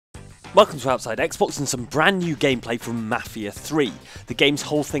Welcome to Outside Xbox and some brand new gameplay from Mafia 3. The game's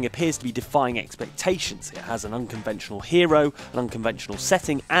whole thing appears to be defying expectations. It has an unconventional hero, an unconventional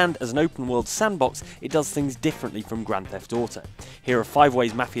setting, and as an open world sandbox, it does things differently from Grand Theft Auto. Here are 5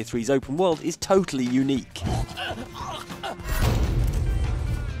 ways Mafia 3's open world is totally unique.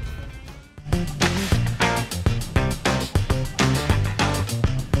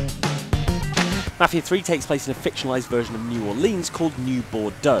 Mafia 3 takes place in a fictionalized version of New Orleans called New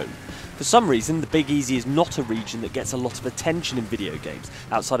Bordeaux. For some reason, the Big Easy is not a region that gets a lot of attention in video games,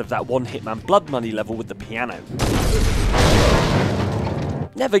 outside of that one Hitman Blood Money level with the piano.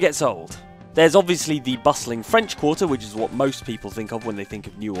 Never gets old. There's obviously the bustling French Quarter, which is what most people think of when they think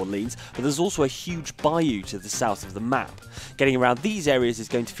of New Orleans, but there's also a huge bayou to the south of the map. Getting around these areas is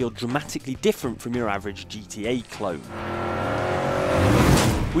going to feel dramatically different from your average GTA clone.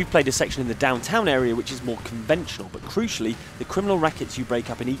 We've played a section in the downtown area which is more conventional, but crucially, the criminal rackets you break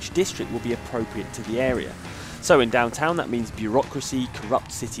up in each district will be appropriate to the area. So in downtown that means bureaucracy, corrupt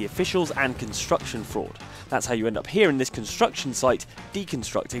city officials and construction fraud. That's how you end up here in this construction site,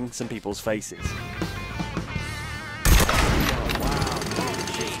 deconstructing some people's faces.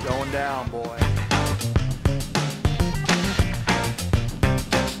 Shit's going down, boy.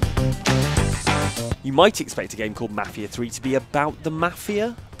 You might expect a game called Mafia 3 to be about the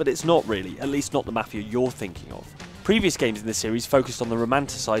Mafia, but it's not really, at least not the Mafia you're thinking of. Previous games in the series focused on the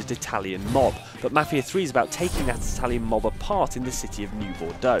romanticised Italian mob, but Mafia 3 is about taking that Italian mob apart in the city of New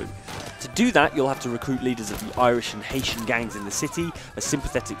Bordeaux. To do that, you'll have to recruit leaders of the Irish and Haitian gangs in the city, a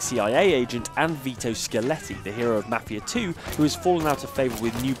sympathetic CIA agent, and Vito Scaletta, the hero of Mafia 2, who has fallen out of favour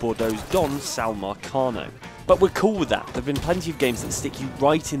with New Bordeaux's Don Sal Marcano. But we're cool with that. There have been plenty of games that stick you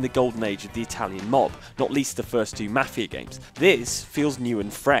right in the golden age of the Italian mob, not least the first 2 Mafia games. This feels new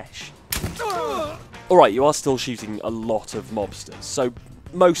and fresh. Alright, you are still shooting a lot of mobsters, so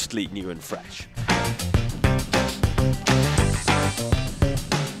mostly new and fresh.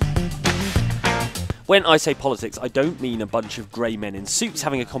 When I say politics, I don't mean a bunch of grey men in suits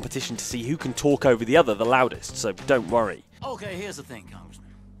having a competition to see who can talk over the other the loudest, so don't worry. Okay, here's the thing, Congressman.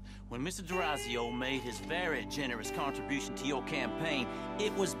 When Mr. D'Orazio made his very generous contribution to your campaign,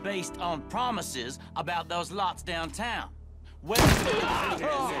 it was based on promises about those lots downtown.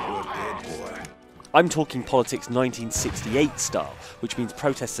 I'm talking politics 1968 style, which means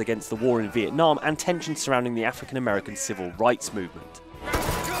protests against the war in Vietnam and tensions surrounding the African American civil rights movement.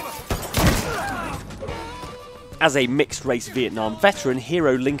 As a mixed-race Vietnam veteran,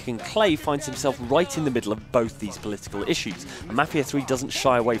 hero Lincoln Clay finds himself right in the middle of both these political issues, and Mafia 3 doesn't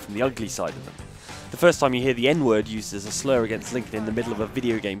shy away from the ugly side of them. The first time you hear the N-word used as a slur against Lincoln in the middle of a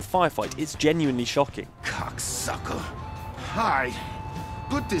video game firefight, it's genuinely shocking. Cocksucker. Hi.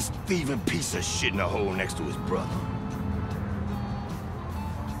 Put this thieving piece of shit in a hole next to his brother.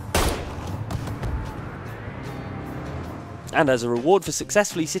 And as a reward for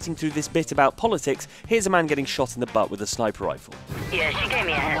successfully sitting through this bit about politics, here's a man getting shot in the butt with a sniper rifle. Yeah, she gave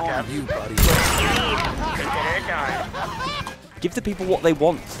me a heads up. You, buddy. Consider it done. Give the people what they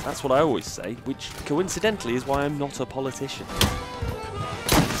want, that's what I always say, which coincidentally is why I'm not a politician.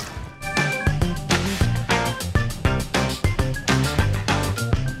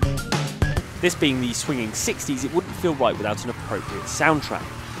 This being the swinging 60s, it wouldn't feel right without an appropriate soundtrack.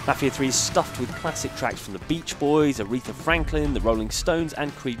 Mafia 3 is stuffed with classic tracks from the Beach Boys, Aretha Franklin, the Rolling Stones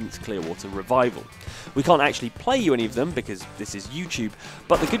and Creedence Clearwater Revival. We can't actually play you any of them because this is YouTube,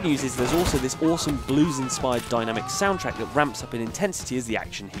 but the good news is there's also this awesome blues-inspired dynamic soundtrack that ramps up in intensity as the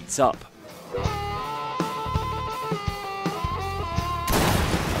action heats up.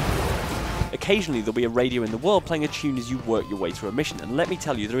 Occasionally there'll be a radio in the world playing a tune as you work your way through a mission, and let me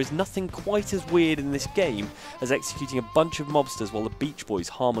tell you, there is nothing quite as weird in this game as executing a bunch of mobsters while the Beach Boys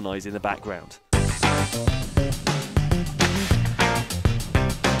harmonise in the background.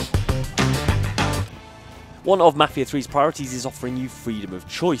 One of Mafia 3's priorities is offering you freedom of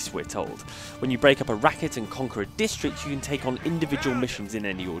choice, we're told. When you break up a racket and conquer a district, you can take on individual missions in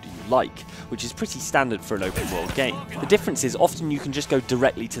any order you like, which is pretty standard for an open world game. The difference is often you can just go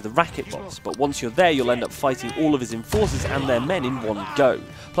directly to the racket boss, but once you're there you'll end up fighting all of his enforcers and their men in one go.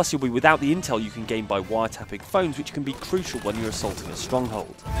 Plus you'll be without the intel you can gain by wiretapping phones, which can be crucial when you're assaulting a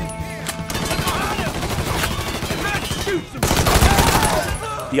stronghold.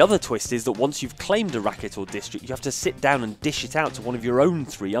 The other twist is that once you've claimed a racket or district, you have to sit down and dish it out to one of your own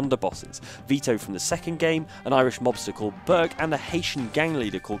 3 underbosses. Vito from the second game, an Irish mobster called Burke, and a Haitian gang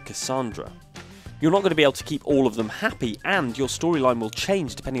leader called Cassandra. You're not going to be able to keep all of them happy, and your storyline will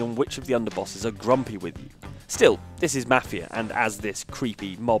change depending on which of the underbosses are grumpy with you. Still, this is Mafia, and as this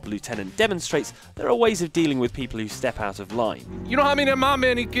creepy mob lieutenant demonstrates, there are ways of dealing with people who step out of line. You know how many of my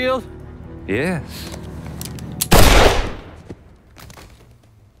men he killed? Yes.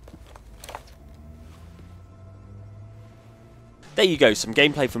 There you go, some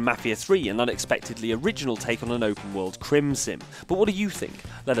gameplay from Mafia 3, an unexpectedly original take on an open world crim sim. But what do you think?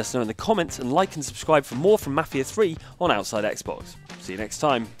 Let us know in the comments and like and subscribe for more from Mafia 3 on Outside Xbox. See you next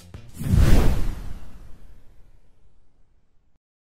time.